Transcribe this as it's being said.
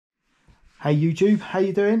Hey YouTube, how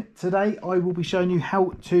you doing? Today I will be showing you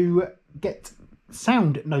how to get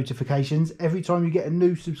sound notifications every time you get a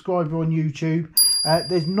new subscriber on YouTube.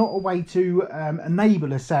 There's not a way to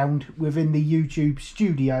enable a sound within the YouTube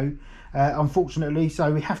studio, unfortunately,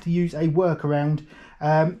 so we have to use a workaround.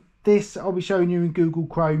 This I'll be showing you in Google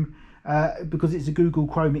Chrome because it's a Google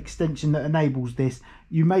Chrome extension that enables this.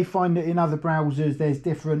 You may find that in other browsers there's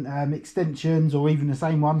different extensions, or even the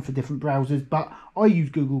same one for different browsers, but I use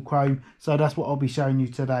Google Chrome, so that's what I'll be showing you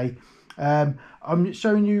today. I'm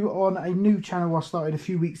showing you on a new channel I started a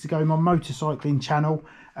few weeks ago, my motorcycling channel,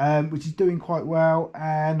 which is doing quite well,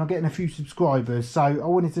 and I'm getting a few subscribers, so I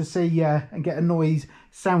wanted to see and get a noise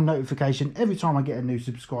sound notification every time I get a new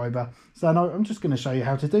subscriber. So I'm just going to show you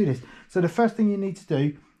how to do this. So the first thing you need to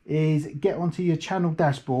do is get onto your channel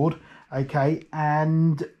dashboard, okay,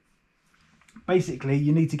 and basically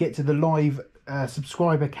you need to get to the live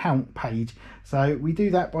subscriber count page. So we do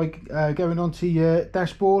that by going onto your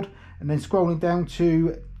dashboard and then scrolling down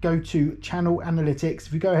to go to channel analytics.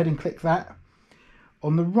 If you go ahead and click that,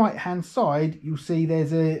 on the right hand side you'll see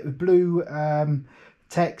there's a blue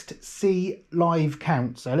text, see live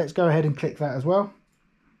count. So let's go ahead and click that as well.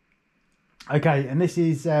 Okay, and this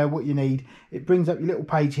is what you need. It brings up your little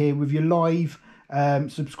page here with your live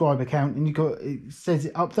subscriber count, and it says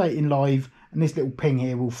it updating live, and this little ping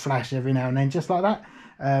here will flash every now and then, just like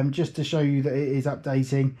that, just to show you that it is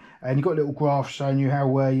updating. And you've got a little graph showing you how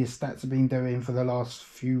your stats have been doing for the last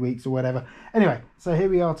few weeks or whatever. Anyway, so here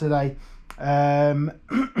we are today.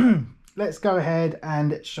 Let's go ahead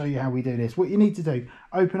and show you how we do this. What you need to do,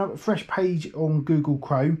 open up a fresh page on Google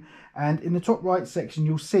Chrome, and in the top right section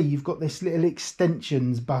you'll see you've got this little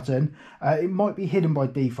extensions button. It might be hidden by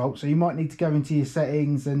default, so you might need to go into your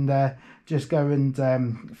settings and just go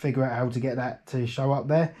and figure out how to get that to show up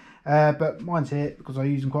there. But mine's here because I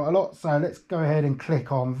use them quite a lot, so let's go ahead and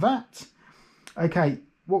click on that. Okay,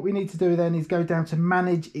 what we need to do then is go down to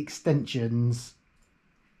manage extensions.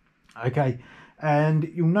 Okay, and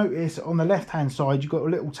you'll notice on the left hand side you've got a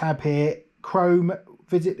little tab here, Chrome,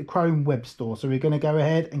 visit the Chrome web store. So we're going to go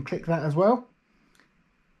ahead and click that as well.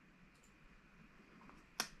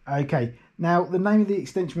 Okay, now the name of the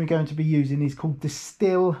extension we're going to be using is called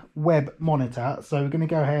Distill Web Monitor. So we're going to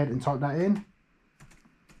go ahead and type that in.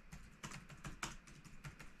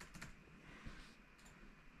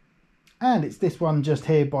 And it's this one just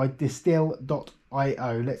here by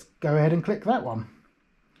distill.io. Let's go ahead and click that one.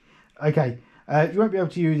 Okay, you won't be able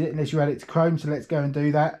to use it unless you add it to Chrome, so let's go and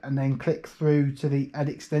do that and then click through to the add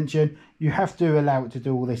extension. You have to allow it to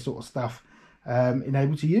do all this sort of stuff in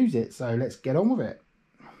able to use it, so let's get on with it.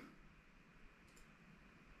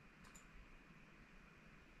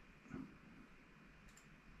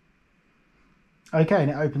 Okay, and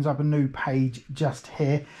it opens up a new page just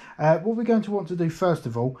here. What we're going to want to do first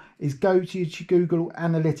of all is go to your Google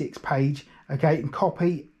Analytics page, okay, and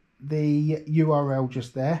copy the URL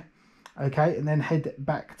just there. Okay, and then head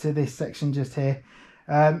back to this section just here.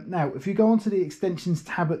 Now, if you go onto the extensions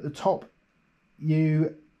tab at the top,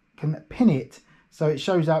 you can pin it so it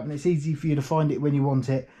shows up and it's easy for you to find it when you want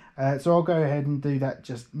it. So I'll go ahead and do that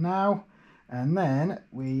just now, and then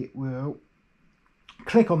we will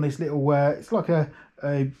click on this little it's like a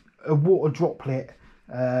water droplet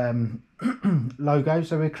logo.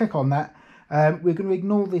 So we'll click on that. We're going to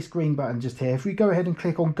ignore this green button just here. If we go ahead and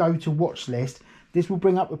click on go to watch list, this will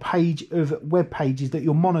bring up a page of web pages that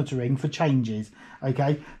you're monitoring for changes.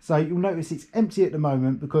 Okay, so you'll notice it's empty at the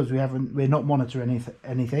moment because we're not monitoring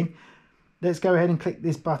anything. Let's go ahead and click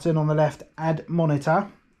this button on the left, add monitor,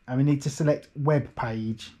 and we need to select web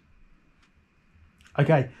page.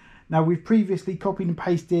 Okay, now we've previously copied and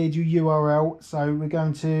pasted your URL, so we're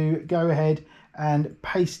going to go ahead and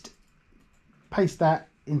paste that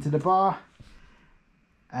into the bar.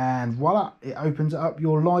 And voila, it opens up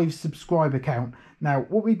your live subscriber count. Now,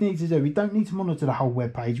 what we need to do, we don't need to monitor the whole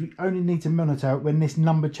web page. We only need to monitor when this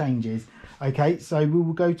number changes. Okay, so we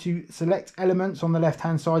will go to select elements on the left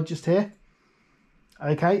hand side just here.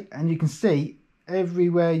 Okay, and you can see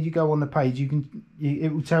everywhere you go on the page,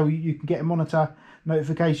 it will tell you you can get a monitor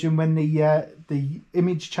notification when the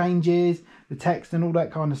image changes, the text and all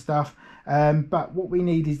that kind of stuff. But what we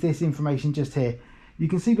need is this information just here. You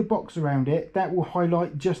can see the box around it that will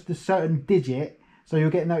highlight just a certain digit, so you'll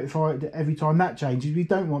get notified every time that changes. We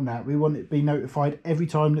don't want that. We want it to be notified every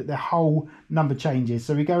time that the whole number changes.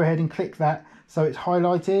 So we go ahead and click that so it's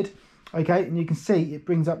highlighted. Okay, and you can see it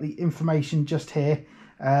brings up the information just here,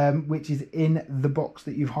 which is in the box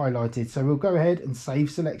that you've highlighted. So we'll go ahead and save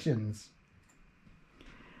selections.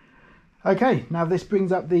 Okay, now this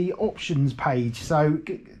brings up the options page. So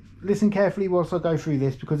listen carefully whilst I go through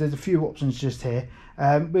this because there's a few options just here.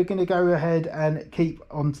 We're going to go ahead and keep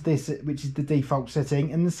onto this, which is the default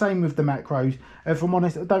setting, and the same with the macros. If I'm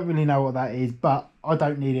honest, I don't really know what that is, but I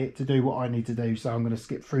don't need it to do what I need to do, so I'm going to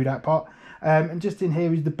skip through that part. And just in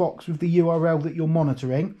here is the box with the URL that you're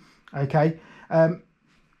monitoring. Okay.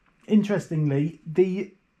 Interestingly,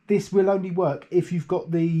 this will only work if you've got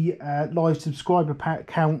the live subscriber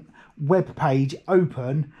count web page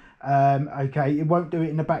open. Okay, it won't do it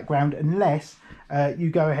in the background unless you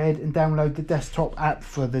go ahead and download the desktop app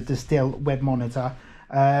for the Distill web monitor.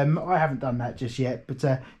 I haven't done that just yet, but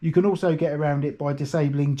you can also get around it by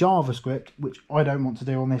disabling JavaScript, which I don't want to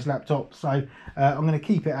do on this laptop. So I'm going to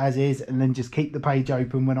keep it as is and then just keep the page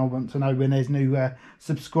open when I want to know when there's new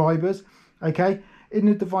subscribers. Okay, in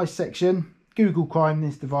the device section, Google Chrome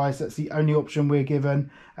this device, that's the only option we're given,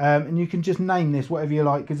 and you can just name this whatever you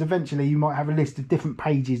like, because eventually you might have a list of different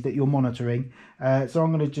pages that you're monitoring. So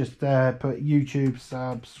I'm going to just put YouTube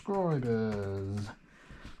subscribers.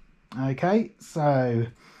 Okay, so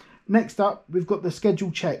next up we've got the schedule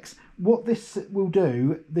checks. What this will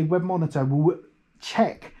do, the web monitor will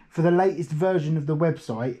check for the latest version of the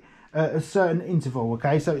website at a certain interval.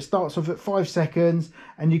 Okay, so it starts off at 5 seconds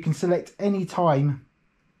and you can select any time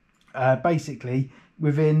basically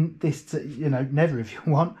within this, you know, never if you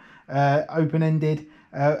want, open-ended,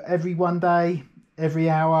 every 1 day, every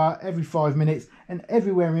hour, every 5 minutes, and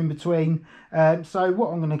everywhere in between. So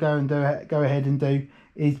what I'm going to go ahead and do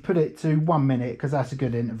is put it to 1 minute, because that's a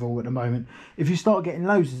good interval at the moment. If you start getting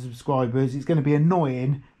loads of subscribers, it's going to be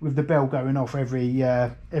annoying with the bell going off every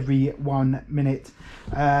 1 minute.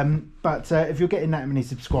 But if you're getting that many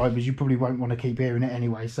subscribers, you probably won't want to keep hearing it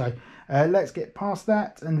anyway. So let's get past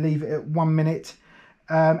that and leave it at 1 minute.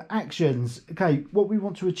 Actions. Okay, what we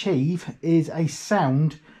want to achieve is a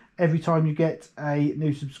sound every time you get a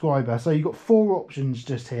new subscriber. So you've got 4 options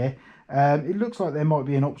just here. It looks like there might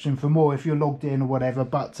be an option for more if you're logged in or whatever,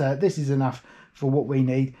 but this is enough for what we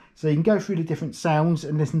need. So you can go through the different sounds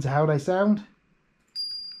and listen to how they sound.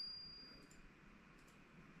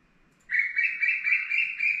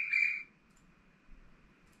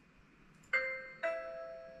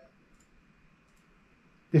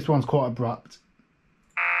 This one's quite abrupt.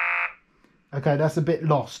 Okay, that's a bit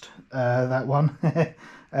lost, that one.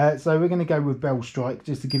 So we're going to go with Bell Strike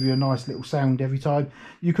just to give you a nice little sound every time.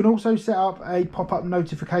 You can also set up a pop-up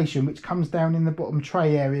notification which comes down in the bottom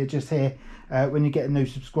tray area just here when you get a new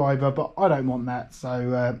subscriber, but I don't want that,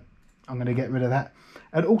 so I'm going to get rid of that.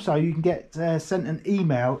 And also you can get sent an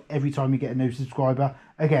email every time you get a new subscriber.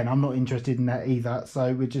 Again, I'm not interested in that either,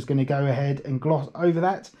 so we're just going to go ahead and gloss over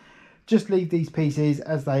that. Just leave these pieces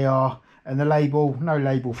as they are. And the label, no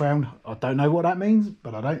label found. I don't know what that means,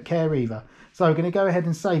 but I don't care either. So we're going to go ahead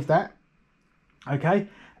and save that. Okay,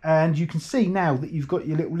 and you can see now that you've got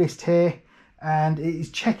your little list here, and it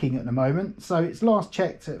is checking at the moment. So it's last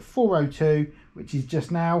checked at 4:02, which is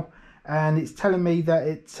just now, and it's telling me that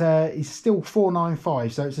it is still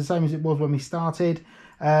 495. So it's the same as it was when we started.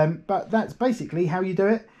 But that's basically how you do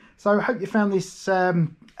it. So I hope you found this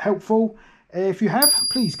helpful. If you have,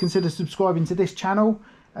 please consider subscribing to this channel.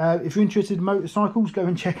 If you're interested in motorcycles, go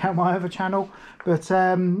and check out my other channel. But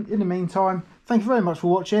in the meantime, thank you very much for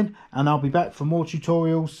watching, and I'll be back for more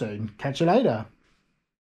tutorials soon. Catch you later.